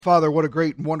Father, what a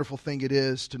great and wonderful thing it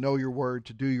is to know your word,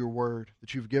 to do your word,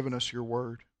 that you've given us your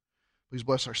word. Please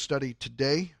bless our study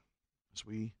today as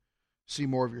we see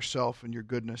more of yourself and your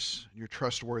goodness, and your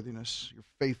trustworthiness, your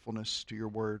faithfulness to your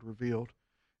word revealed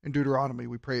in Deuteronomy.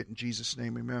 We pray it in Jesus'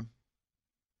 name, amen.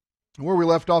 And where we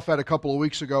left off at a couple of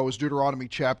weeks ago was Deuteronomy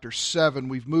chapter 7.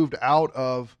 We've moved out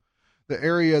of the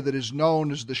area that is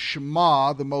known as the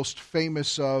Shema, the most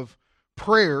famous of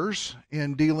prayers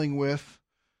in dealing with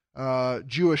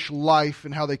Jewish life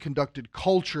and how they conducted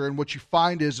culture. And what you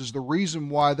find is the reason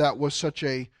why that was such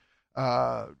a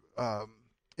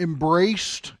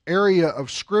embraced area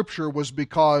of Scripture was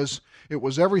because it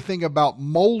was everything about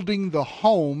molding the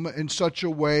home in such a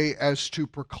way as to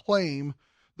proclaim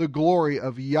the glory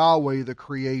of Yahweh the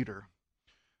Creator.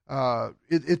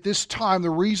 At this time, the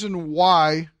reason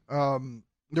why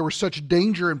there was such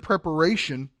danger and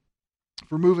preparation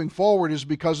for moving forward is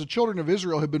because the children of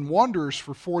Israel had been wanderers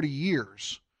for 40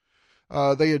 years.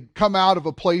 They had come out of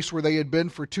a place where they had been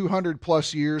for 200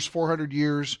 plus years, 400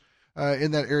 years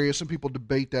in that area. Some people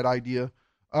debate that idea.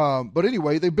 But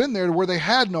anyway, they've been there to where they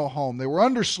had no home. They were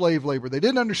under slave labor. They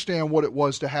didn't understand what it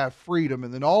was to have freedom.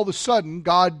 And then all of a sudden,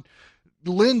 God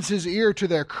lends his ear to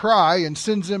their cry and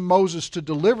sends in Moses to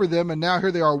deliver them. And now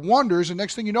here they are wanderers. And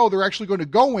next thing you know, they're actually going to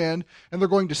go in and they're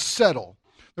going to settle.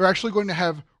 They're actually going to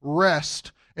have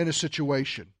rest in a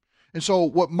situation. And so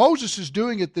what Moses is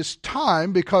doing at this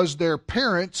time, because their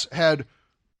parents had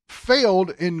failed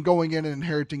in going in and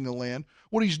inheriting the land,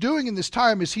 what he's doing in this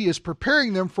time is he is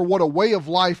preparing them for what a way of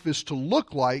life is to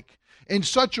look like in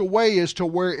such a way as to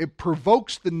where it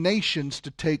provokes the nations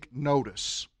to take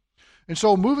notice. And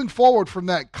so moving forward from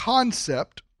that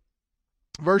concept,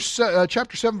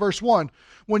 chapter 7, verse 1,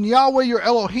 when Yahweh your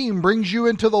Elohim brings you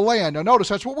into the land. Now notice,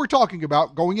 that's what we're talking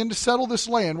about, going in to settle this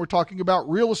land. We're talking about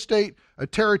real estate, a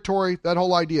territory, that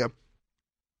whole idea.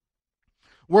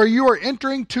 Where you are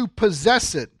entering to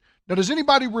possess it. Now does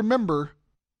anybody remember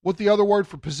what the other word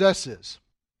for possess is?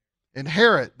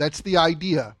 Inherit, that's the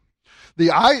idea.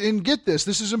 And get this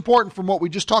is important from what we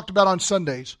just talked about on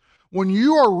Sundays. When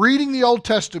you are reading the Old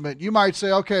Testament, you might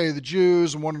say, okay, the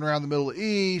Jews and wandering around the Middle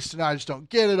East, and I just don't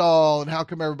get it all, and how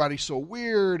come everybody's so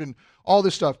weird, and all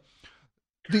this stuff.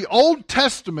 The Old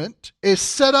Testament is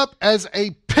set up as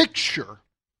a picture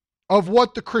of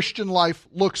what the Christian life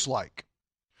looks like.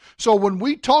 So when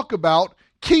we talk about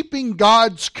keeping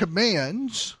God's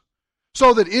commands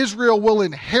so that Israel will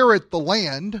inherit the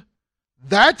land,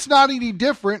 that's not any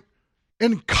different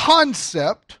in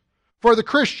concept for the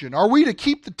Christian. Are we to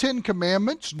keep the Ten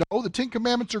Commandments? No, the Ten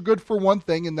Commandments are good for one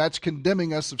thing, and that's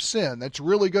condemning us of sin. That's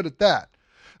really good at that.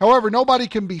 However, nobody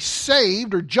can be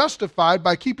saved or justified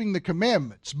by keeping the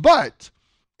commandments. But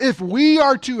if we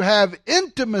are to have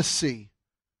intimacy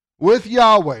with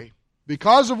Yahweh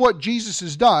because of what Jesus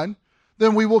has done,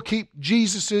 then we will keep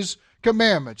Jesus'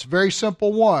 commandments. Very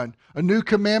simple one. A new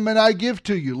commandment I give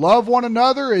to you. Love one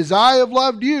another as I have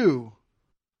loved you.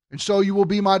 And so you will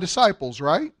be my disciples,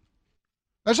 right?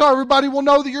 That's how everybody will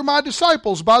know that you're my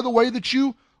disciples, by the way that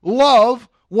you love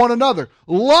one another.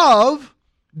 Love,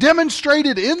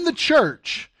 demonstrated in the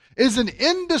church, is an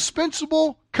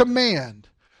indispensable command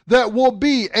that will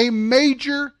be a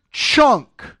major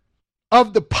chunk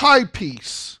of the pie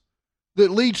piece that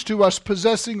leads to us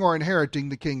possessing or inheriting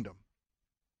the kingdom.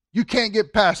 You can't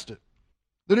get past it.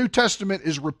 The New Testament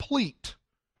is replete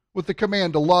with the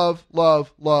command to love,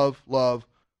 love, love, love,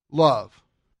 love.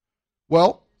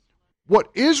 Well,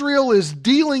 what Israel is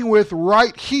dealing with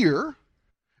right here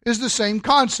is the same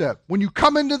concept. When you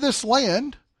come into this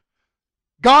land,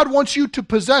 God wants you to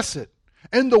possess it.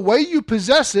 And the way you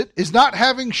possess it is not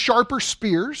having sharper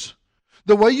spears.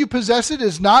 The way you possess it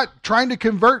is not trying to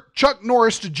convert Chuck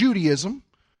Norris to Judaism.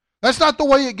 That's not the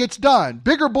way it gets done.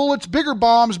 Bigger bullets, bigger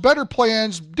bombs, better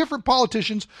plans, different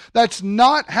politicians. That's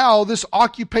not how this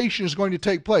occupation is going to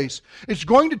take place. It's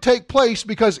going to take place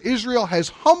because Israel has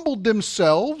humbled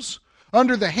themselves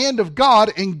under the hand of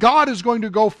God, and God is going to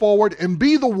go forward and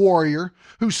be the warrior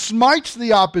who smites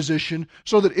the opposition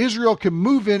so that Israel can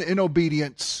move in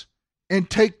obedience and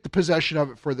take the possession of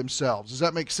it for themselves. Does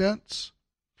that make sense?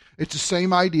 It's the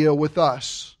same idea with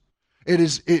us.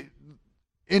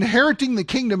 Inheriting the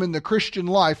kingdom in the Christian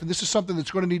life, and this is something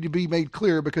that's going to need to be made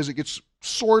clear because it gets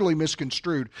sorely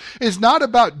misconstrued, is not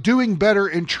about doing better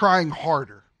and trying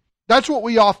harder. That's what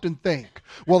we often think.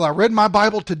 Well, I read my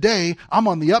Bible today, I'm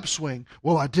on the upswing.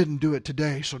 Well, I didn't do it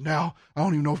today, so now I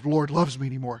don't even know if the Lord loves me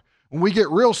anymore. When we get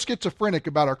real schizophrenic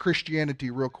about our Christianity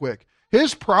real quick,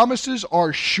 His promises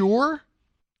are sure,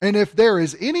 and if there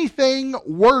is anything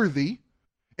worthy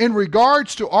in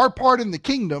regards to our part in the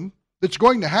kingdom that's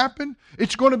going to happen,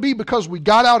 it's going to be because we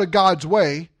got out of God's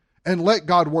way and let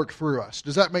God work through us.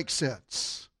 Does that make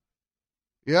sense?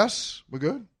 Yes? We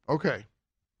good? Okay.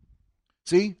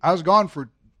 See, I was gone for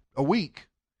a week.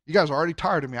 You guys are already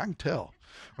tired of me, I can tell.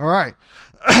 All right.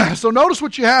 So notice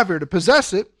what you have here. To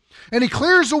possess it, and he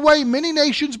clears away many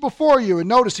nations before you. And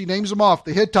notice he names them off: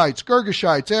 the Hittites,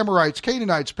 Girgashites, Amorites,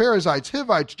 Canaanites, Perizzites,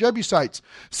 Hivites, Jebusites,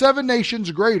 7 nations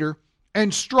greater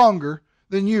and stronger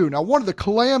than you. Now, one of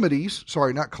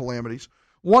the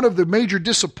one of the major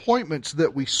disappointments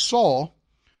that we saw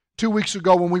 2 weeks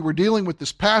ago when we were dealing with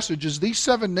this passage is these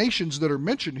 7 nations that are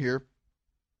mentioned here.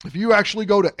 If you actually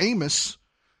go to Amos,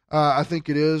 I think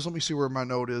it is, let me see where my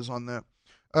note is on that.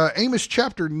 Amos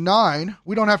chapter 9,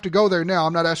 we don't have to go there now.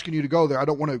 I'm not asking you to go there. I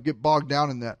don't want to get bogged down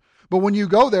in that. But when you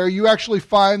go there, you actually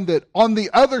find that on the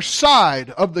other side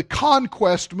of the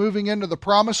conquest moving into the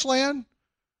promised land,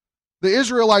 the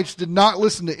Israelites did not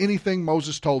listen to anything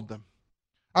Moses told them.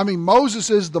 I mean, Moses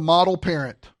is the model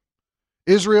parent.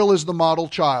 Israel is the model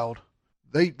child.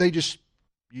 They just,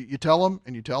 you tell them,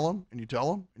 and you tell them, and you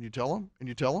tell them, and you tell them, and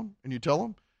you tell them, and you tell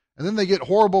them, and then they get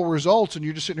horrible results, and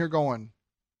you're just sitting here going,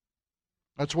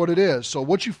 that's what it is. So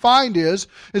what you find is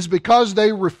because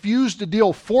they refused to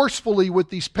deal forcefully with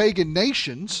these pagan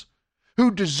nations who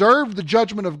deserved the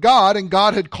judgment of God, and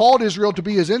God had called Israel to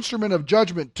be his instrument of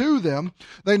judgment to them,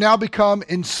 they now become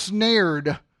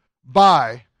ensnared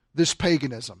by this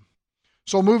paganism.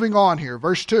 So moving on here,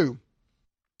 verse 2.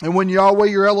 And when Yahweh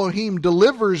your Elohim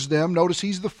delivers them, notice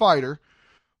he's the fighter,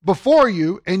 before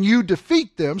you, and you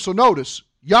defeat them. So notice,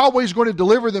 Yahweh's going to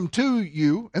deliver them to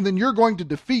you, and then you're going to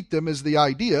defeat them is the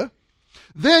idea.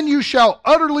 Then you shall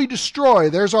utterly destroy.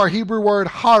 There's our Hebrew word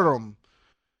haram.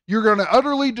 You're going to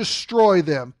utterly destroy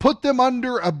them, put them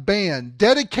under a ban,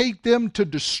 dedicate them to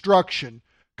destruction,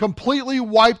 completely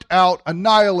wiped out,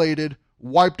 annihilated,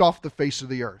 wiped off the face of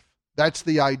the earth. That's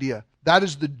the idea. That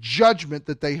is the judgment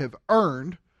that they have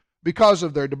earned because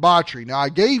of their debauchery. Now, I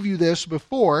gave you this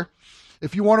before.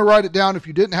 If you want to write it down, if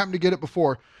you didn't happen to get it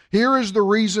before, here is the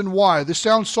reason why. This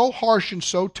sounds so harsh and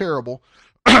so terrible.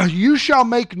 You shall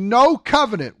make no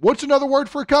covenant. What's another word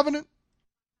for a covenant?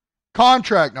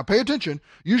 Contract. Now pay attention.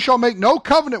 You shall make no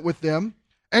covenant with them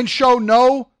and show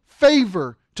no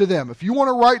favor to them. If you want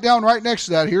to write down right next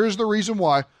to that, here is the reason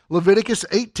why. Leviticus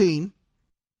 18,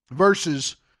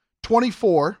 verses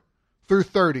 24 through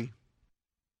 30.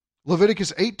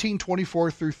 Leviticus 18,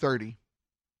 24 through 30.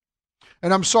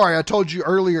 And I'm sorry, I told you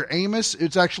earlier Amos.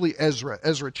 It's actually Ezra.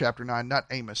 Ezra chapter 9, not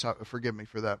Amos. Forgive me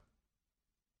for that.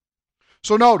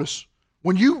 So notice,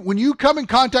 when you come in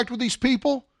contact with these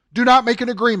people, do not make an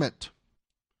agreement.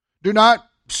 Do not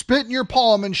spit in your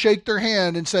palm and shake their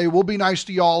hand and say, we'll be nice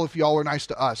to y'all if y'all are nice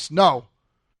to us. No.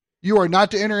 You are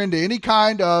not to enter into any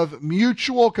kind of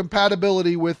mutual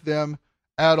compatibility with them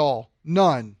at all.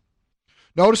 None.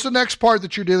 Notice the next part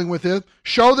that you're dealing with is,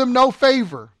 show them no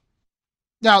favor.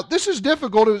 Now, this is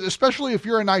difficult, especially if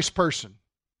you're a nice person.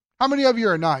 How many of you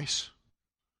are nice?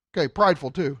 Okay,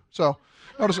 prideful too. So,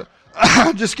 notice,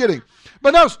 just kidding.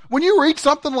 But notice, when you read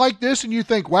something like this and you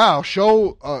think, wow,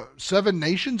 show 7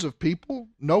 nations of people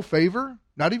no favor,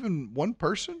 not even one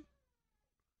person,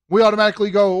 we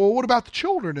automatically go, well, what about the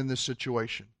children in this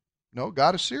situation? No,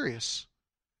 God is serious.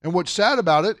 And what's sad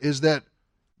about it is that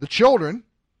the children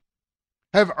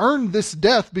have earned this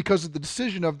death because of the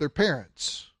decision of their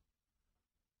parents.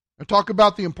 And talk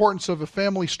about the importance of a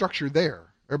family structure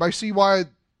there. Everybody see why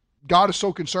God is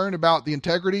so concerned about the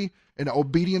integrity and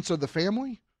obedience of the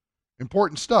family?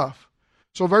 Important stuff.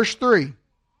 So verse 3,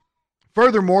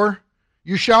 furthermore,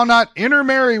 you shall not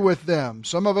intermarry with them.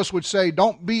 Some of us would say,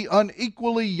 don't be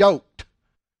unequally yoked.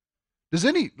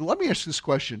 Let me ask this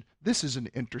question. This is an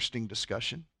interesting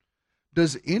discussion.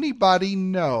 Does anybody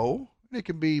know, and it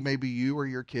can be maybe you or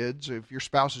your kids, if your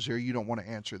spouse is here, you don't want to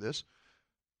answer this.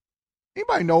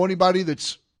 Anybody know anybody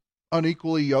that's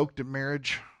unequally yoked in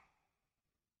marriage?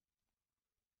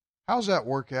 How's that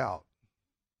work out?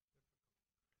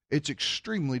 It's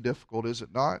extremely difficult, is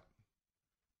it not?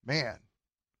 Man,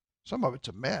 some of it's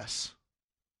a mess.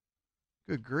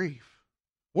 Good grief.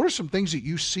 What are some things that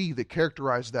you see that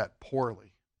characterize that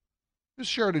poorly?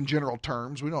 Just share it in general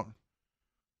terms. We don't,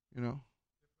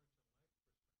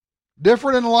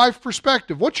 Different in life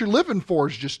perspective. What you're living for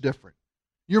is just different.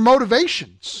 Your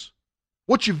motivations.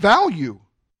 What you value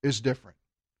is different.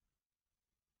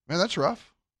 Man, that's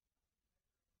rough.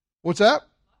 What's that?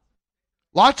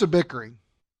 Lots of bickering,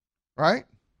 right?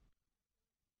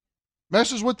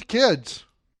 Messes with the kids.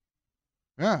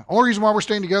 Yeah. Only reason why we're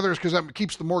staying together is because that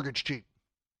keeps the mortgage cheap.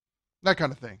 That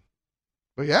kind of thing.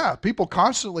 But yeah, people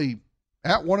constantly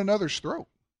at one another's throat.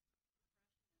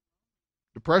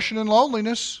 Depression and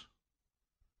loneliness.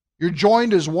 You're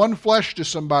joined as one flesh to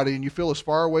somebody, and you feel as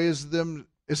far away as them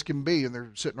as can be, and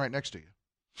they're sitting right next to you.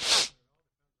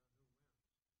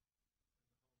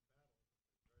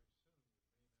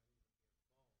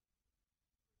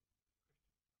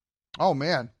 Oh,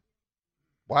 man.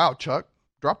 Wow, Chuck.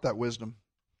 Drop that wisdom.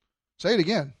 Say it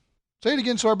again. Say it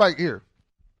again so everybody can hear.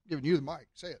 I'm giving you the mic.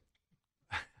 Say it.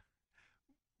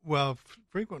 Well,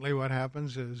 frequently what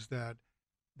happens is that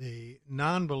the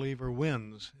non-believer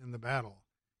wins in the battle,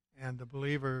 and the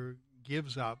believer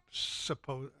gives up,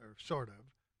 sort of,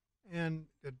 and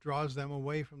it draws them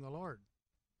away from the Lord.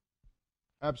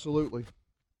 Absolutely.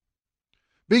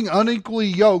 Being unequally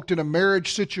yoked in a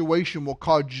marriage situation will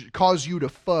cause you to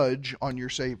fudge on your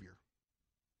Savior.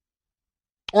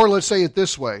 Or let's say it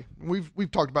this way.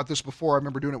 We've talked about this before. I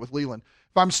remember doing it with Leland.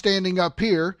 If I'm standing up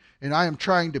here and I am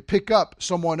trying to pick up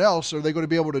someone else, are they going to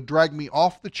be able to drag me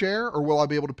off the chair, or will I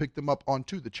be able to pick them up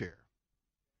onto the chair?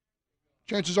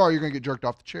 Chances are you're going to get jerked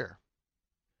off the chair.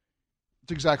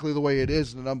 It's exactly the way it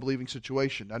is in an unbelieving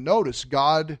situation. Now notice,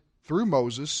 God, through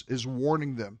Moses, is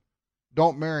warning them,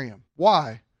 don't marry him.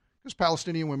 Why? Because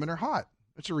Palestinian women are hot.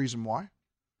 That's the reason why.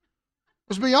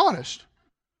 Let's be honest.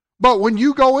 But when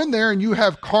you go in there and you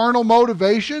have carnal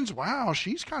motivations, wow,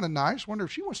 she's kind of nice. Wonder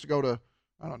if she wants to go to,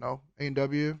 I don't know,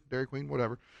 A&W, Dairy Queen,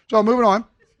 whatever. So moving on.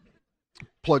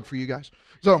 Plug for you guys.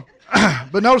 So,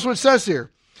 but notice what it says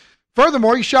here.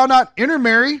 Furthermore, you shall not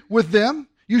intermarry with them.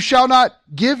 You shall not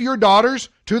give your daughters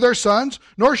to their sons,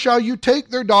 nor shall you take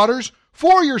their daughters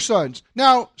for your sons.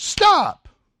 Now, stop.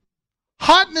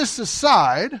 Hotness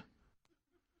aside,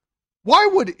 why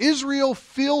would Israel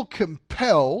feel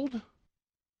compelled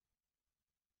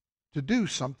to do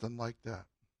something like that?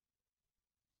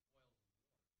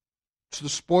 It's the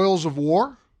spoils of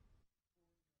war.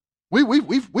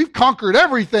 We've conquered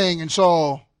everything, and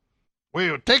so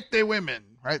we'll take the women.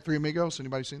 Right? Three Amigos.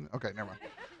 Anybody seen that? Okay, never mind.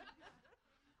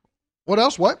 What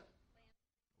else? What?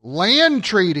 Land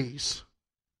treaties.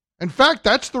 In fact,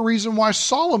 that's the reason why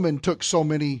Solomon took so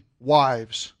many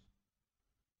wives.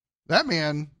 That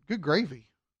man, good gravy.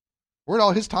 Where'd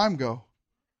all his time go?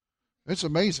 It's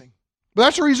amazing. But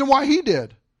that's the reason why he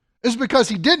did. Is because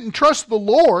he didn't trust the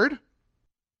Lord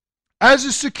as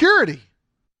his security.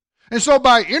 And so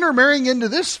by intermarrying into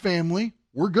this family,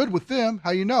 we're good with them.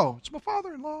 How you know? It's my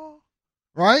father-in-law.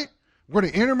 Right? We're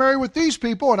going to intermarry with these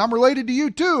people, and I'm related to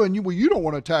you too. And you don't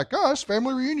want to attack us.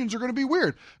 Family reunions are going to be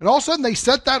weird. And all of a sudden, they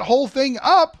set that whole thing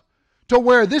up to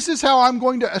where this is how I'm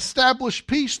going to establish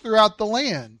peace throughout the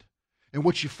land. And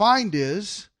what you find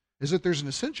is that there's an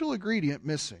essential ingredient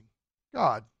missing.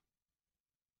 God.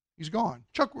 He's gone.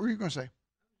 Chuck, what were you going to say?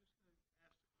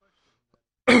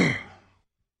 God,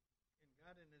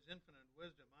 in his infinite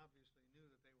wisdom, obviously knew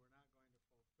that they were not going to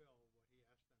fulfill what he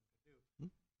asked them to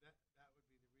do. That would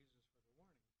be the reasons for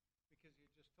the warning. Because he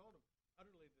just told them,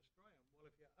 utterly destroy them.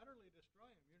 Well, if you utterly destroy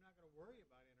them, you're not going to worry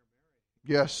about intermarrying.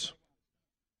 Yes.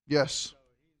 Yes. So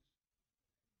he's used to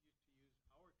use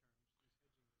our terms.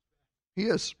 He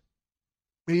is.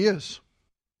 He is.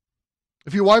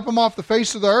 If you wipe them off the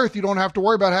face of the earth, you don't have to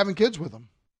worry about having kids with them.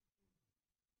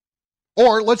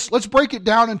 Or let's break it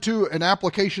down into an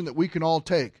application that we can all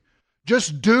take.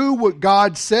 Just do what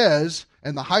God says,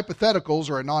 and the hypotheticals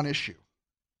are a non-issue.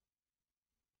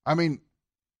 I mean,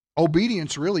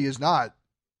 obedience really is not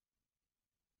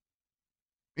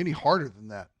any harder than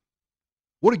that.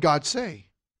 What did God say?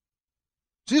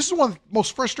 See, this is one of the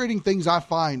most frustrating things I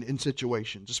find in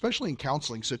situations, especially in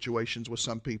counseling situations with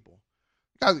some people.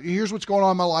 God, here's what's going on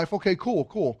in my life. Okay,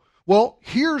 cool. Well,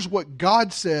 here's what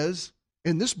God says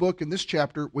in this book, in this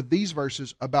chapter, with these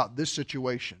verses about this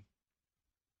situation.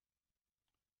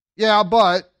 Yeah,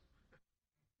 but,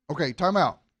 okay, time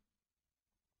out.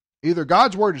 Either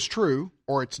God's word is true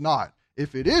or it's not.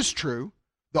 If it is true,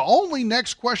 the only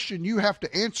next question you have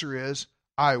to answer is,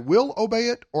 I will obey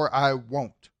it or I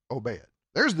won't obey it.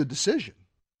 There's the decision.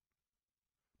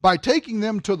 By taking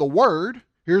them to the word,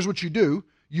 here's what you do.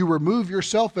 You remove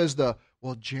yourself as the,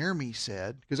 well, Jeremy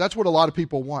said, because that's what a lot of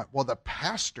people want. Well, the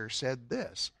pastor said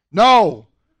this. No.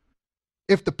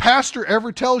 If the pastor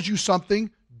ever tells you something,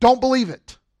 don't believe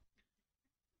it.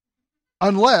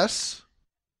 Unless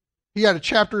he had a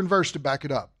chapter and verse to back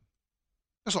it up.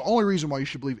 That's the only reason why you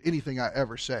should believe anything I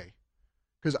ever say.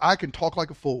 Because I can talk like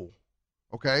a fool.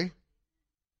 Okay?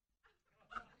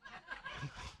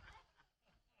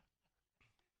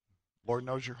 Lord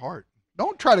knows your heart.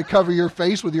 Don't try to cover your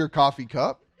face with your coffee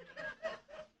cup.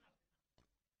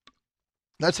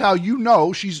 That's how you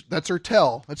know that's her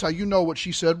tell. That's how you know what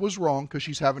she said was wrong, because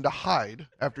she's having to hide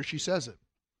after she says it.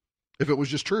 If it was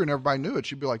just true and everybody knew it,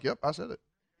 she'd be like, yep, I said it.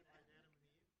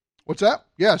 What's that?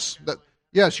 Yes.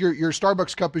 Yes, your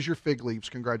Starbucks cup is your fig leaves.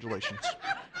 Congratulations.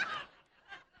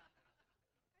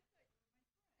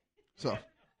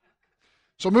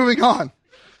 So moving on.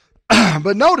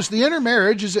 But notice the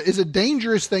intermarriage is a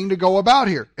dangerous thing to go about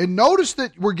here. And notice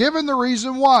that we're given the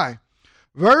reason why.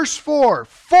 Verse 4.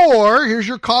 For, here's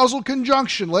your causal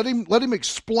conjunction. Let him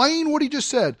explain what he just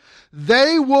said.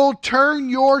 They will turn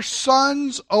your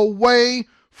sons away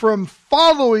from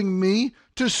following me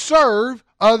to serve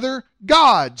other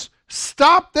gods.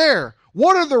 Stop there.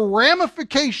 What are the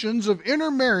ramifications of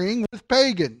intermarrying with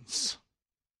pagans?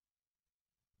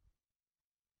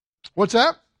 What's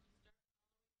that?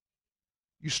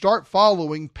 You start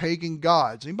following pagan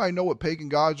gods. Anybody know what pagan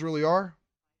gods really are?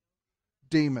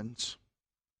 Demons.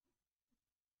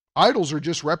 Idols are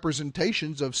just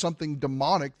representations of something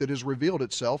demonic that has revealed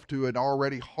itself to an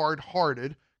already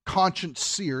hard-hearted,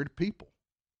 conscience-seared people.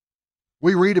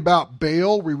 We read about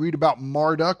Baal, we read about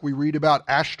Marduk, we read about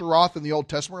Ashtaroth in the Old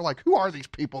Testament. We're like, who are these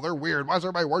people? They're weird. Why is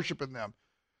everybody worshiping them?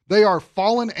 They are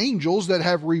fallen angels that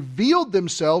have revealed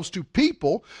themselves to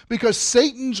people because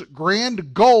Satan's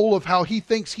grand goal of how he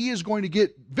thinks he is going to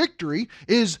get victory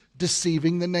is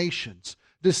deceiving the nations.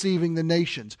 Deceiving the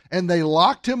nations. And they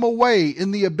locked him away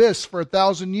in the abyss for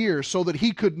 1,000 years so that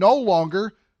he could no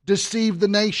longer deceive the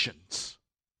nations.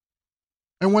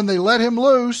 And when they let him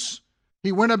loose,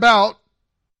 he went about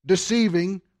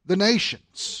deceiving the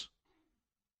nations.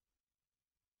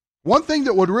 One thing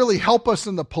that would really help us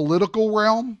in the political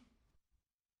realm,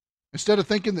 instead of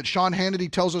thinking that Sean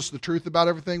Hannity tells us the truth about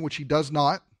everything, which he does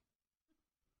not,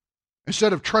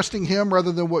 instead of trusting him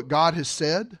rather than what God has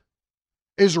said,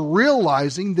 is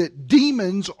realizing that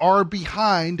demons are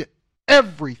behind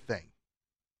everything.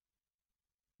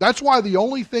 That's why the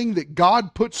only thing that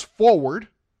God puts forward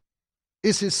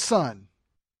is his Son.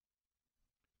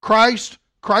 Christ,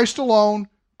 Christ alone,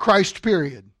 Christ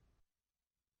period.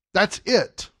 That's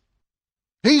it.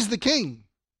 He's the king.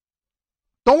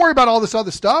 Don't worry about all this other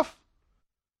stuff.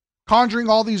 Conjuring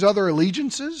all these other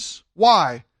allegiances.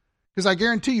 Why? Because I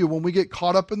guarantee you when we get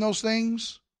caught up in those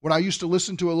things, when I used to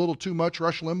listen to a little too much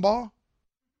Rush Limbaugh, I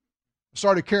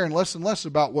started caring less and less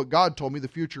about what God told me the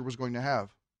future was going to have.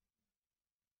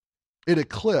 It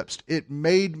eclipsed. It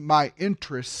made my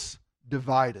interests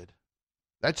divided.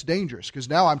 That's dangerous because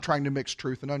now I'm trying to mix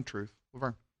truth and untruth.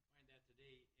 Laverne.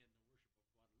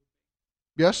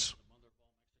 Yes?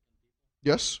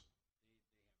 Yes?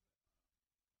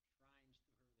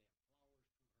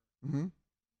 Mm-hmm.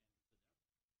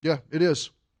 Yeah, it is.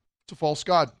 It's a false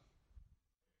god.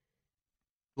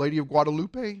 Lady of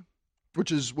Guadalupe,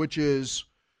 which is,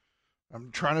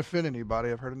 I'm trying to offend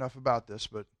anybody. I've heard enough about this,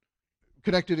 but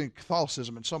connected in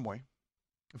Catholicism in some way.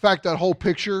 In fact, that whole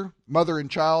picture, mother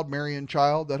and child, Mary and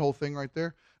child, that whole thing right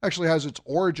there, actually has its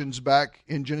origins back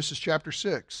in Genesis chapter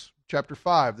 6, chapter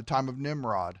 5, the time of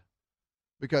Nimrod,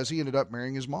 because he ended up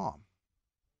marrying his mom.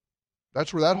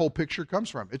 That's where that whole picture comes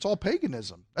from. It's all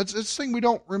paganism. That's the thing we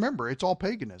don't remember. It's all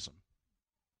paganism.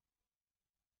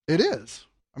 It is.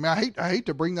 I mean, I hate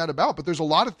to bring that about, but there's a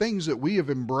lot of things that we have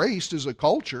embraced as a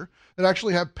culture that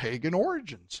actually have pagan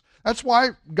origins. That's why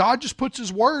God just puts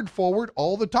his word forward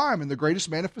all the time. And the greatest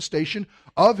manifestation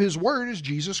of his word is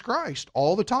Jesus Christ.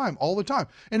 All the time, all the time.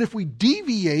 And if we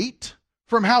deviate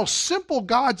from how simple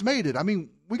God's made it, I mean,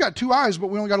 we got two eyes, but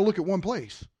we only got to look at one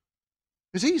place.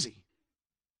 It's easy.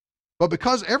 But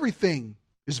because everything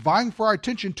is vying for our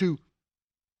attention to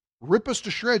rip us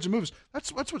to shreds and move us,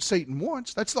 that's what Satan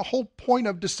wants. That's the whole point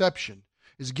of deception,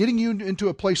 is getting you into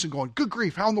a place and going, good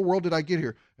grief, how in the world did I get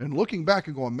here? And looking back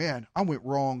and going, man, I went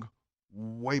wrong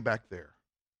way back there.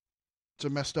 It's a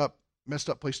messed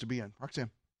up place to be in.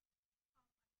 Roxanne.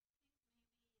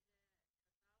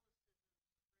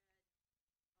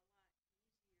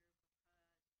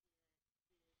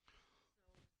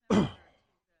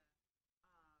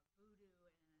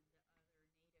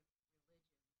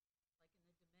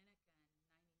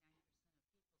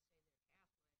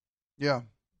 Yeah.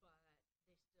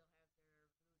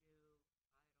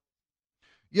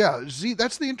 Yeah, see,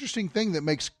 that's the interesting thing that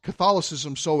makes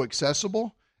Catholicism so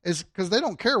accessible, is because they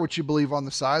don't care what you believe on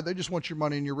the side. They just want your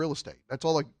money and your real estate. That's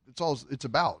all it's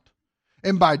about.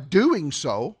 And by doing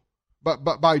so, but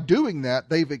by doing that,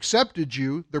 they've accepted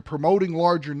you. They're promoting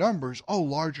larger numbers. Oh,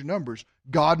 larger numbers.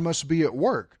 God must be at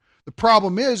work. The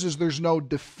problem is there's no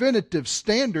definitive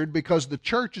standard because the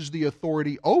church is the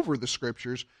authority over the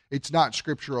scriptures. It's not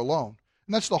scripture alone.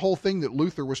 And that's the whole thing that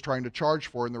Luther was trying to charge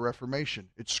for in the Reformation.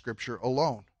 It's scripture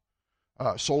alone.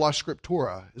 Sola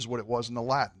scriptura is what it was in the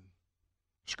Latin.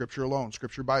 Scripture alone,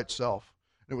 scripture by itself.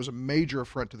 And it was a major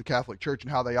affront to the Catholic Church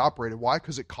and how they operated. Why?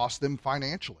 Because it cost them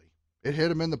financially. It hit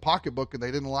them in the pocketbook and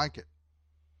they didn't like it.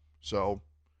 So,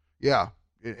 yeah,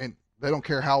 And they don't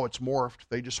care how it's morphed.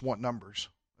 They just want numbers.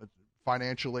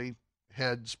 Financially,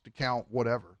 heads to count,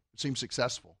 whatever. It seems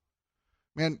successful.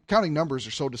 Man, counting numbers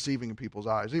are so deceiving in people's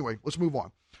eyes. Anyway, let's move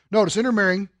on. Notice,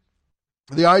 intermarrying,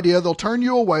 the idea they'll turn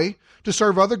you away to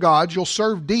serve other gods. You'll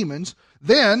serve demons.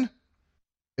 Then,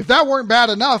 if that weren't bad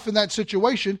enough in that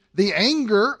situation, the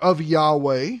anger of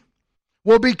Yahweh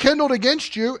will be kindled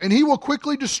against you, and he will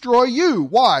quickly destroy you.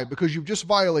 Why? Because you've just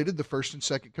violated the first and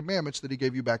second commandments that he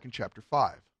gave you back in chapter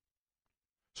 5.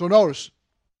 So notice,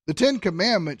 the 10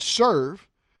 commandments serve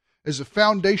as a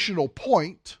foundational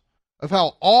point of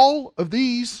how all of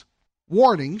these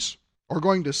warnings are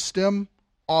going to stem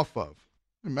off of.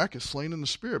 Mac is slain in the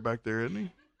spirit back there, isn't he? Is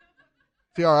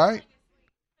he all right?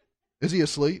 Is he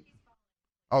asleep?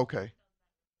 Okay.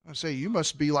 I say, you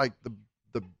must be like the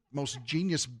most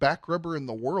genius back rubber in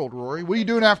the world, Rory. What are you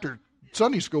doing after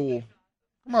Sunday school?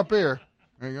 Come up here.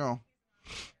 There you go.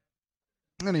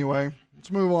 Anyway,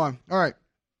 let's move on. All right.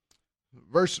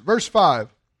 Verse 5.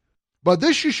 But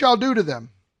this you shall do to them.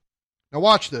 Now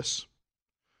watch this.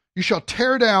 You shall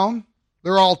tear down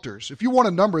their altars. If you want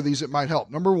to number these, it might help.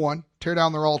 Number 1, tear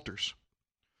down their altars.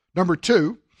 Number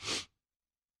 2,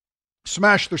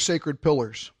 smash their sacred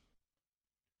pillars.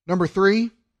 Number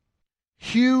 3,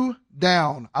 hew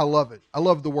down. I love it. I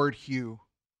love the word hew.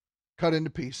 Cut into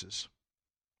pieces.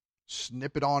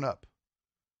 Snip it on up.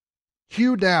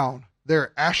 Hew down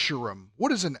their Asherim.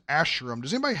 What is an Asherim?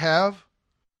 Does anybody have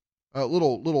a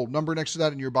little number next to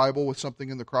that in your Bible with something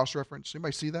in the cross-reference?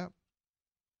 Anybody see that?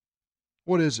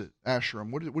 What is it,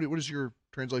 Asherim? What does your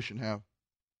translation have?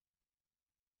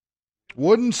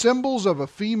 Wooden symbols of a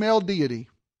female deity.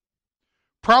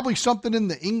 Probably something in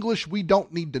the English we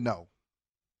don't need to know.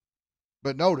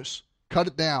 But notice, cut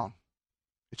it down.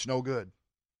 It's no good.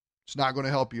 It's not going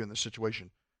to help you in this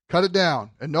situation. Cut it down.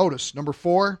 And notice, number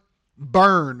 4,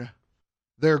 burn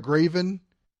their graven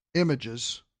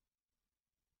images.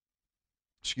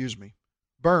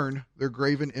 Burn their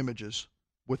graven images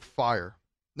with fire.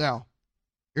 Now,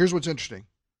 here's what's interesting.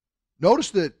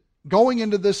 Notice that going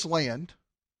into this land,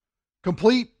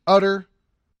 complete, utter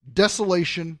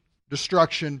desolation,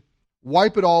 destruction,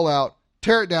 wipe it all out,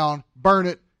 tear it down, burn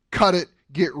it, cut it,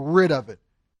 get rid of it.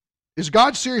 Is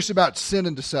God serious about sin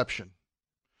and deception?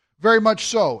 Very much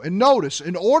so. And notice,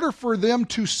 in order for them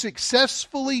to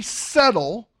successfully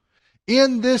settle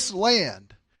in this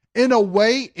land in a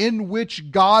way in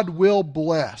which God will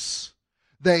bless,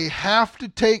 they have to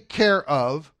take care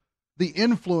of the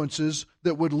influences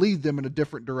that would lead them in a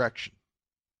different direction.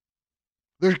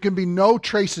 There can be no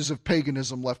traces of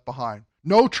paganism left behind.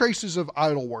 No traces of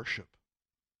idol worship.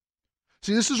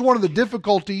 See, this is one of the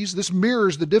difficulties. This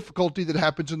mirrors the difficulty that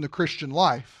happens in the Christian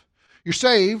life. You're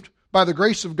saved by the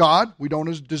grace of God. We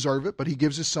don't deserve it, but he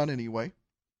gives his son anyway.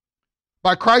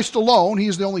 By Christ alone, he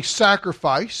is the only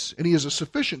sacrifice, and he is a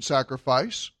sufficient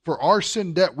sacrifice for our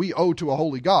sin debt we owe to a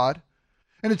holy God.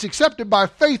 And it's accepted by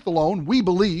faith alone. We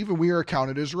believe, and we are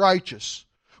accounted as righteous.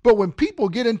 But when people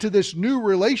get into this new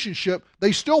relationship,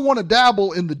 they still want to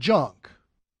dabble in the junk.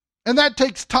 And that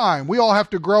takes time. We all have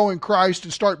to grow in Christ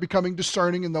and start becoming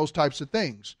discerning in those types of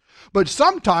things. But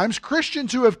sometimes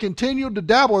Christians who have continued to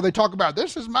dabble, they talk about,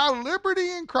 this is my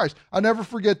liberty in Christ. I never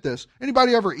forget this.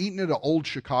 Anybody ever eaten at an Old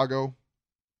Chicago?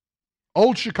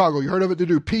 Old Chicago, you heard of it? They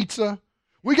do pizza.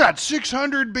 We got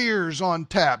 600 beers on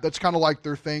tap. That's kind of like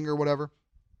their thing or whatever.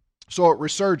 So at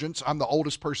Resurgence, I'm the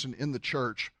oldest person in the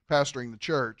church, pastoring the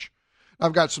church.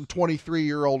 I've got some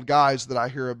 23-year-old guys that I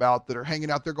hear about that are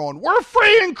hanging out there going, we're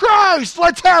free in Christ,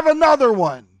 let's have another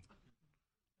one.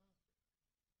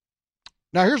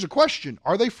 Now here's a question.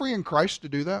 Are they free in Christ to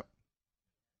do that?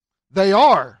 They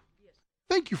are.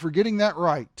 Thank you for getting that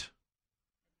right.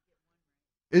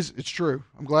 It's true.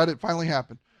 I'm glad it finally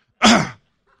happened.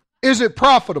 Is it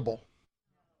profitable?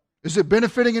 Is it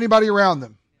benefiting anybody around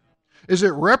them? Is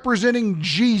it representing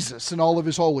Jesus in all of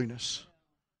his holiness?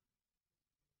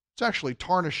 It's actually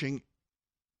tarnishing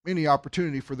any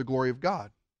opportunity for the glory of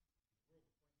God.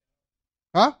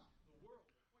 Huh?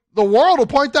 The world will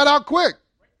point that out quick.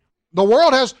 The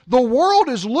world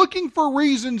is looking for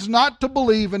reasons not to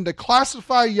believe and to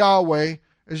classify Yahweh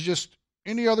as just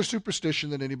any other superstition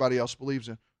that anybody else believes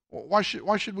in. Well, why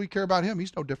should we care about him?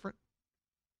 He's no different.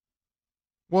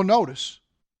 Well, notice,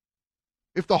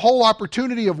 if the whole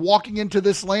opportunity of walking into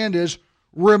this land is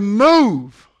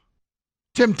remove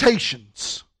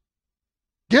temptations,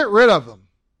 get rid of them,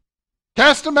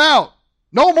 cast them out,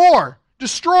 no more,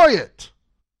 destroy it.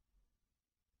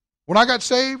 When I got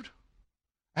saved,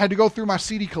 I had to go through my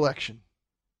CD collection.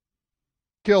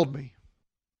 Killed me.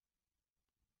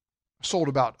 I sold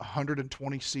about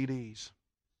 120 CDs.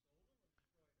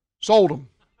 Sold them.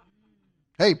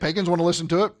 Hey, pagans want to listen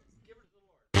to it?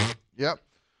 Yep.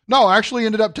 No, I actually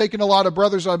ended up taking a lot of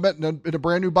brothers I met in a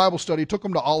brand new Bible study, took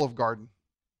them to Olive Garden.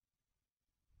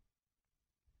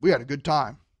 We had a good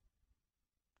time.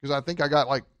 Because I think I got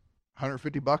like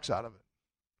 $150 out of it.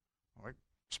 Like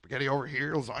spaghetti over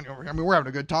here, lasagna over here. I mean, we're having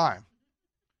a good time.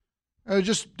 And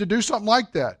just to do something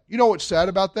like that. You know what's sad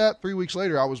about that? 3 weeks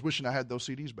later, I was wishing I had those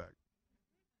CDs back.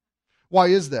 Why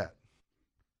is that?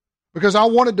 Because I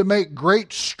wanted to make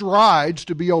great strides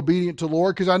to be obedient to the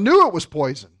Lord because I knew it was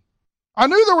poison. I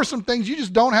knew there were some things you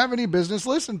just don't have any business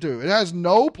listening to. It has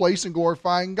no place in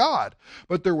glorifying God.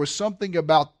 But there was something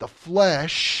about the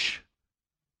flesh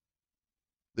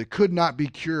that could not be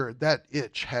cured. That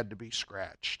itch had to be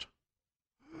scratched.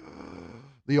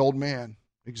 The old man,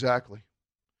 exactly.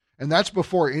 And that's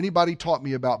before anybody taught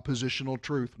me about positional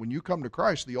truth. When you come to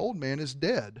Christ, the old man is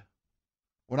dead.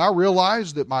 When I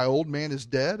realized that my old man is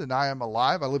dead and I am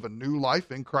alive, I live a new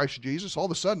life in Christ Jesus, all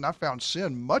of a sudden I found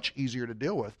sin much easier to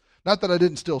deal with. Not that I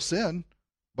didn't still sin,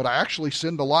 but I actually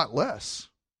sinned a lot less.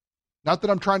 Not that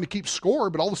I'm trying to keep score,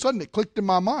 but all of a sudden it clicked in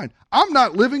my mind. I'm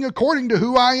not living according to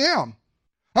who I am.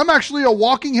 I'm actually a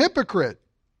walking hypocrite.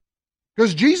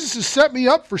 Because Jesus has set me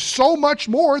up for so much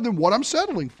more than what I'm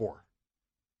settling for.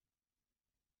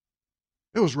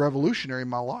 It was revolutionary in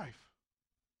my life.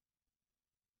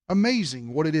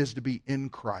 Amazing what it is to be in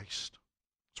Christ.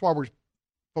 That's why we're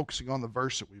focusing on the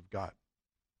verse that we've got.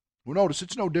 Well, notice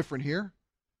it's no different here.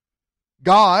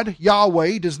 God,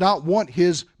 Yahweh, does not want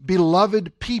His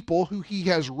beloved people who He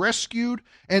has rescued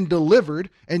and delivered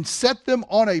and set them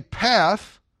on a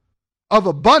path of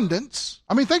abundance.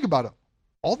 I mean, think about it.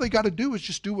 All they got to do is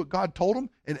just do what God told them,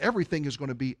 and everything is going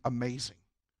to be amazing.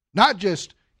 Not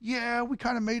just, yeah, we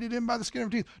kind of made it in by the skin of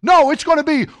our teeth. No, it's going to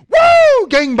be, woo,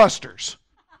 gangbusters.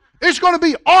 It's going to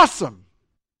be awesome.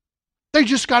 They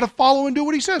just got to follow and do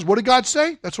what He says. What did God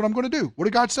say? That's what I'm going to do. What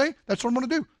did God say? That's what I'm going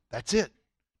to do. That's it.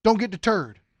 Don't get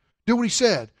deterred. Do what He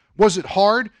said. Was it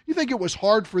hard? You think it was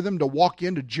hard for them to walk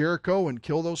into Jericho and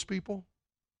kill those people?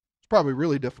 It's probably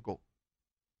really difficult.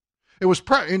 It was,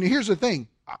 and here's the thing.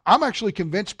 I'm actually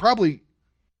convinced probably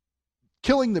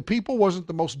killing the people wasn't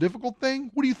the most difficult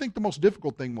thing. What do you think the most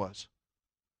difficult thing was?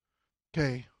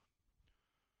 Okay.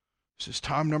 This is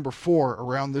time number 4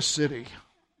 around this city.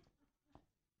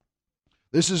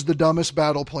 This is the dumbest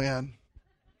battle plan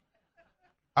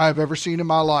I have ever seen in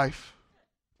my life.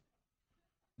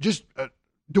 Just,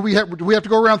 do we have to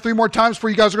go around 3 more times before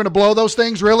you guys are going to blow those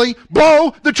things? Really?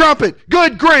 Blow the trumpet.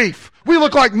 Good grief. We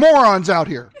look like morons out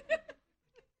here.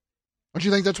 Don't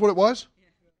you think that's what it was?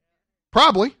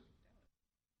 Probably.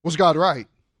 Was God right?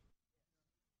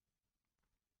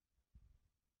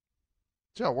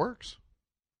 See how it works?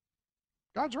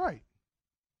 God's right.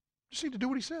 Just need to do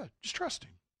what He said. Just trust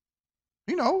Him.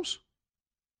 He knows.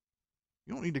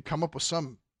 You don't need to come up with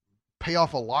some pay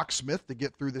off a locksmith to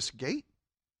get through this gate.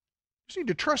 You just need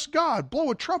to trust God.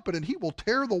 Blow a trumpet and He will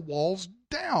tear the walls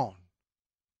down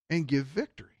and give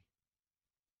victory.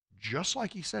 Just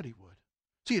like He said He would.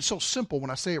 See, it's so simple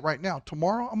when I say it right now.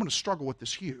 Tomorrow, I'm going to struggle with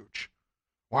this huge.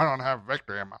 Well, I don't have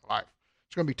victory in my life.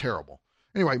 It's going to be terrible.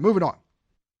 Anyway, moving on.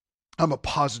 I'm a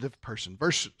positive person.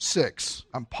 Verse 6.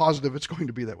 I'm positive it's going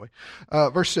to be that way.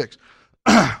 Verse 6.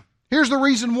 Here's the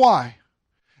reason why.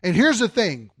 And here's the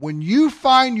thing. When you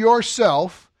find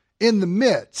yourself in the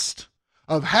midst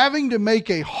of having to make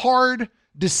a hard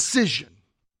decision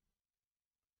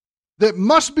that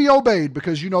must be obeyed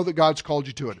because you know that God's called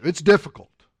you to it. It's difficult.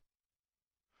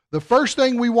 The first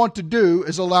thing we want to do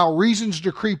is allow reasons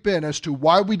to creep in as to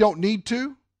why we don't need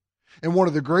to. And one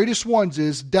of the greatest ones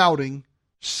is doubting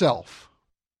self.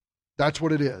 That's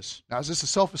what it is. Now, is this a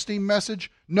self-esteem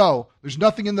message? No. There's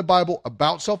nothing in the Bible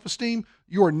about self-esteem.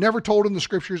 You are never told in the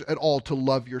Scriptures at all to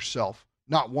love yourself.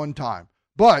 Not one time.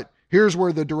 But here's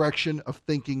where the direction of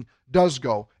thinking does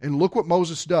go. And look what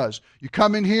Moses does. You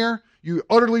come in here, you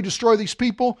utterly destroy these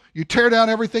people, you tear down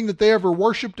everything that they ever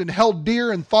worshipped and held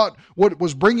dear and thought what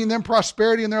was bringing them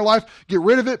prosperity in their life. Get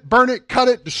rid of it, burn it, cut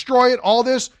it, destroy it, all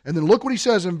this. And then look what he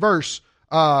says in verse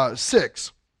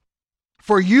 6.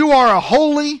 For you are a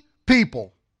holy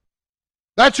people.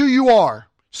 That's who you are.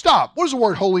 Stop. What does the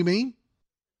word holy mean?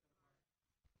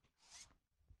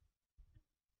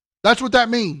 That's what that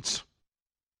means.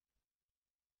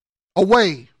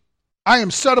 Away. I am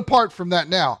set apart from that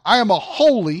now. I am a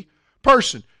holy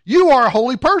person. You are a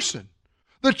holy person.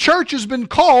 The church has been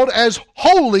called as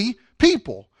holy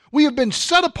people. We have been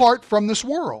set apart from this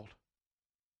world.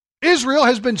 Israel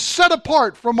has been set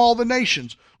apart from all the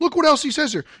nations. Look what else he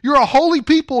says here. You're a holy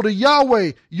people to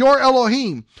Yahweh, your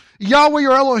Elohim. Yahweh,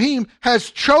 your Elohim, has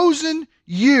chosen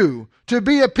you to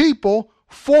be a people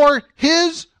for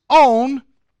His own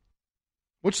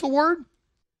What's the word?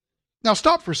 Now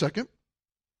stop for a second.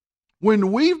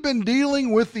 When we've been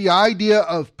dealing with the idea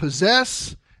of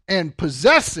possess and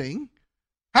possessing,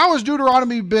 how has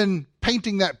Deuteronomy been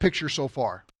painting that picture so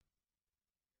far?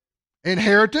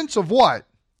 Inheritance of what?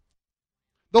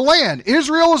 The land.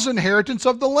 Israel is inheritance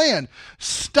of the land.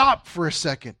 Stop for a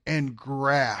second and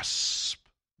grasp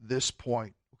this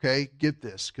point. Okay? Get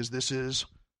this, because this is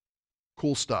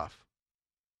cool stuff.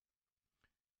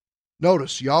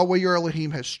 Notice, Yahweh your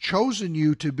Elohim has chosen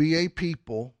you to be a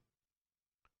people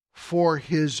for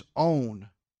His own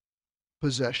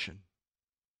possession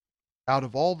out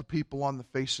of all the people on the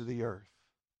face of the earth.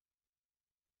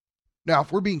 Now,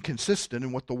 if we're being consistent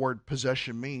in what the word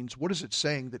possession means, what is it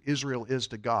saying that Israel is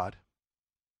to God?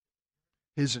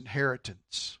 His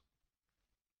inheritance.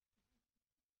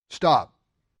 Stop.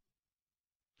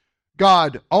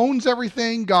 God owns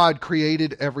everything. God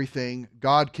created everything.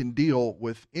 God can deal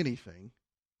with anything.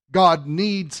 God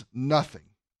needs nothing.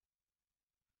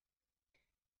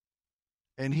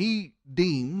 And He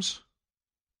deems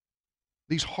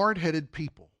these hard-headed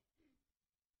people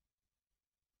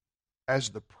as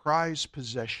the prized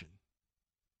possession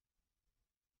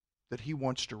that He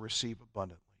wants to receive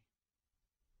abundantly.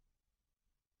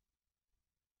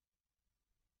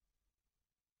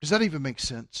 Does that even make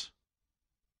sense?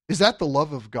 Is that the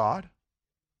love of God?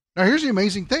 Now here's the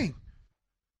amazing thing.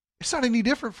 It's not any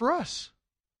different for us.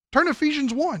 Turn to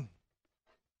Ephesians 1.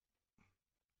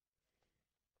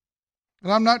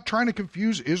 And I'm not trying to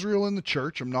confuse Israel and the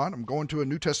church. I'm not. I'm going to a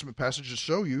New Testament passage to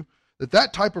show you that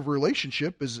that type of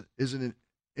relationship is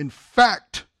in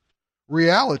fact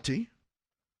reality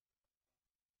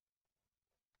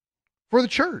for the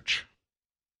church.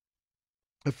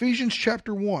 Ephesians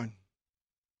chapter 1.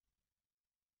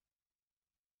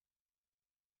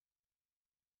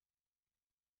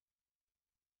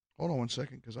 Hold on one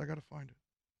second, because I got to find it.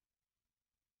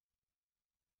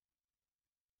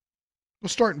 We'll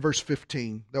start in verse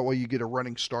 15. That way you get a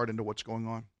running start into what's going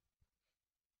on.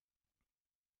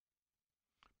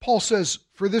 Paul says,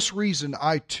 "For this reason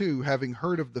I too, having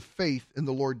heard of the faith in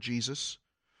the Lord Jesus,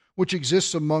 which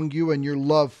exists among you and your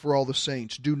love for all the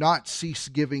saints, do not cease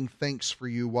giving thanks for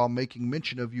you while making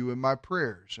mention of you in my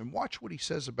prayers." And watch what he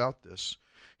says about this.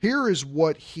 Here is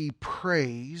what he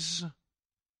prays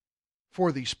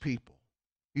for these people.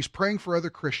 He's praying for other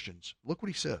Christians. Look what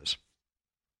he says.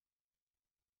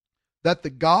 "That the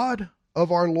God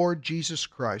of our Lord Jesus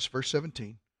Christ," verse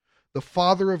 17, "the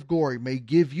Father of glory, may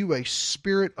give you a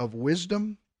spirit of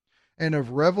wisdom and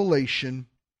of revelation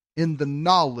in the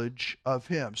knowledge of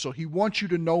Him." So He wants you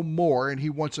to know more, and He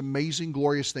wants amazing,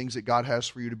 glorious things that God has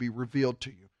for you to be revealed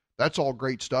to you. That's all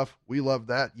great stuff. We love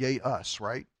that. Yay, us,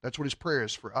 right? That's what His prayer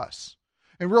is for us.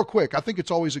 And real quick, I think it's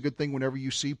always a good thing whenever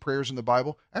you see prayers in the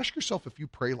Bible, ask yourself if you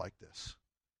pray like this.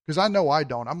 Because I know I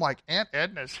don't. I'm like, Aunt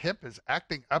Edna's hip is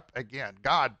acting up again.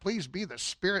 God, please be the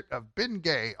spirit of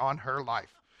Bengay on her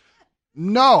life.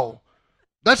 No,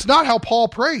 that's not how Paul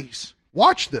prays.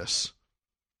 Watch this.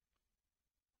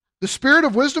 "The spirit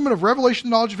of wisdom and of revelation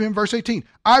and knowledge of Him," verse 18.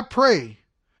 "I pray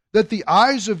that the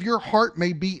eyes of your heart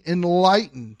may be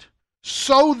enlightened,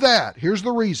 so that," here's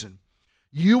the reason,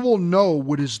 "you will know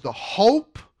what is the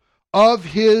hope of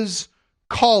His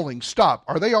calling." Stop.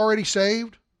 Are they already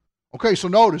saved? Okay, so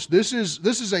notice, this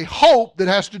is a hope that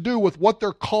has to do with what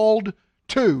they're called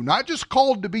to. Not just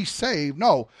called to be saved.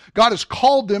 No, God has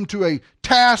called them to a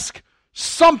task,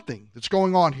 something that's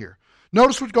going on here.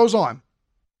 Notice what goes on.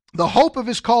 The hope of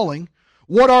His calling.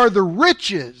 What are the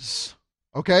riches?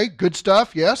 Okay, good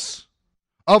stuff, yes.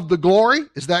 Of the glory,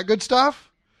 is that good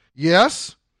stuff?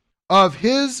 Yes. Of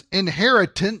His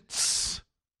inheritance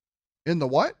in the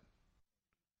what?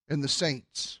 In the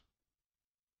saints.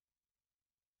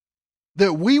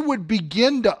 That we would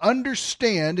begin to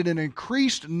understand in an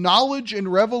increased knowledge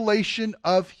and revelation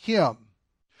of Him.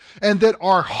 And that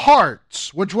our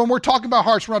hearts, which when we're talking about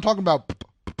hearts, we're not talking about,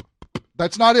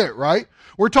 that's not it, right?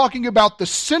 We're talking about the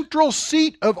central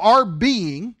seat of our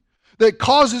being that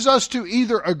causes us to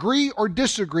either agree or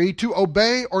disagree, to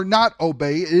obey or not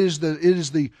obey. It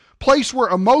is the place where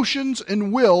emotions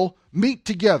and will meet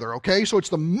together, okay? So it's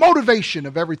the motivation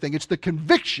of everything. It's the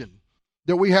conviction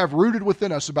that we have rooted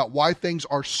within us about why things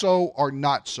are so or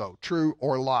not so, true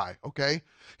or lie, okay?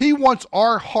 He wants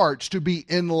our hearts to be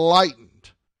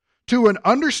enlightened to an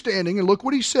understanding, and look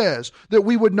what he says, that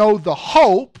we would know the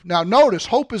hope. Now notice,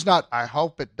 hope is not, I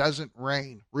hope it doesn't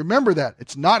rain. Remember that.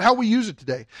 It's not how we use it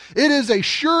today. It is a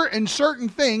sure and certain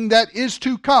thing that is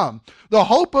to come. The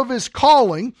hope of His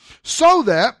calling,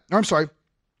 the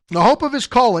hope of His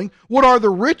calling, what are the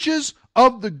riches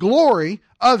of the glory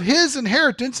of His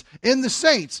inheritance in the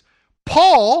saints.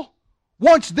 Paul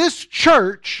wants this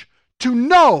church to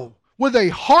know with a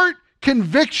heart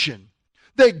conviction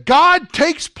that God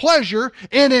takes pleasure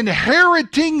in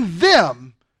inheriting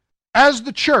them as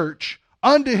the church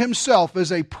unto himself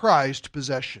as a prized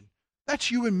possession.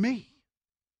 That's you and me.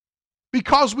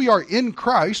 Because we are in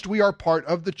Christ, we are part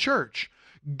of the church.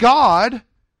 God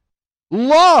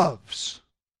loves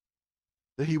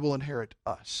that he will inherit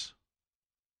us.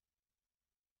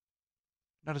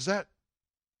 Now, does that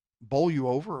bowl you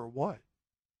over or what?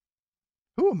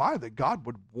 Who am I that God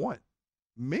would want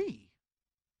me?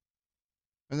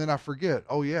 And then I forget,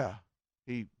 oh yeah,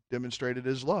 he demonstrated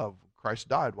his love. Christ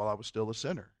died while I was still a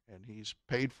sinner, and he's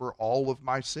paid for all of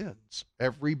my sins,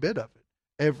 every bit of it.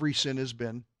 Every sin has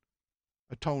been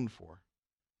atoned for.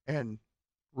 And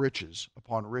riches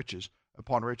upon riches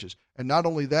upon riches. And not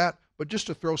only that, but just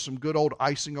to throw some good old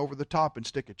icing over the top and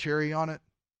stick a cherry on it,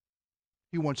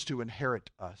 he wants to inherit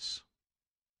us.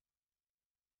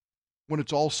 When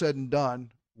it's all said and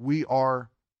done, we are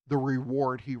the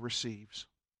reward he receives.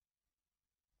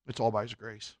 It's all by his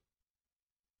grace.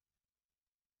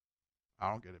 I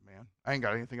don't get it, man. I ain't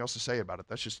got anything else to say about it.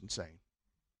 That's just insane.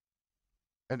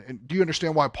 And do you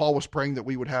understand why Paul was praying that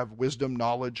we would have wisdom,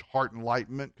 knowledge, heart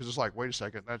enlightenment? Because it's like, wait a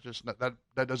second,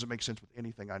 that doesn't make sense with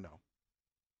anything I know.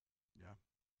 Yeah.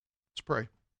 Let's pray.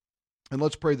 And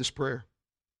let's pray this prayer.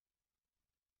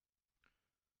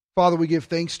 Father, we give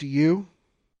thanks to you.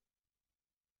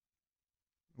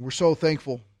 We're so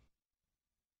thankful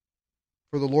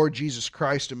for the Lord Jesus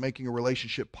Christ and making a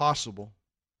relationship possible.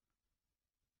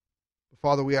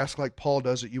 Father, we ask like Paul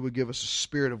does that you would give us a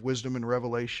spirit of wisdom and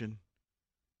revelation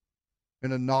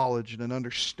and a knowledge and an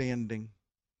understanding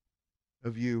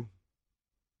of you.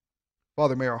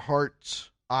 Father, may our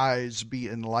hearts, eyes be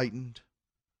enlightened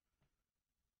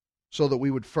so that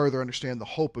we would further understand the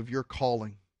hope of your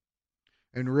calling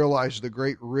and realize the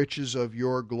great riches of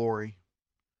your glory,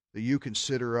 that you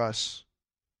consider us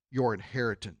your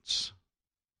inheritance.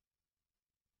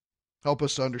 Help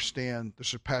us to understand the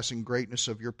surpassing greatness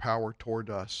of your power toward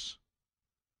us,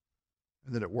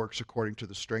 and that it works according to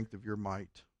the strength of your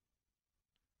might.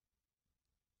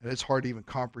 And it's hard to even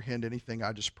comprehend anything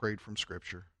I just prayed from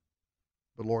Scripture.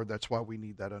 But Lord, that's why we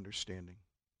need that understanding.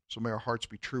 So may our hearts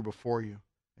be true before you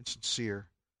and sincere,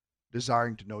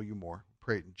 desiring to know you more. We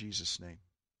pray it in Jesus' name.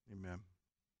 Amen.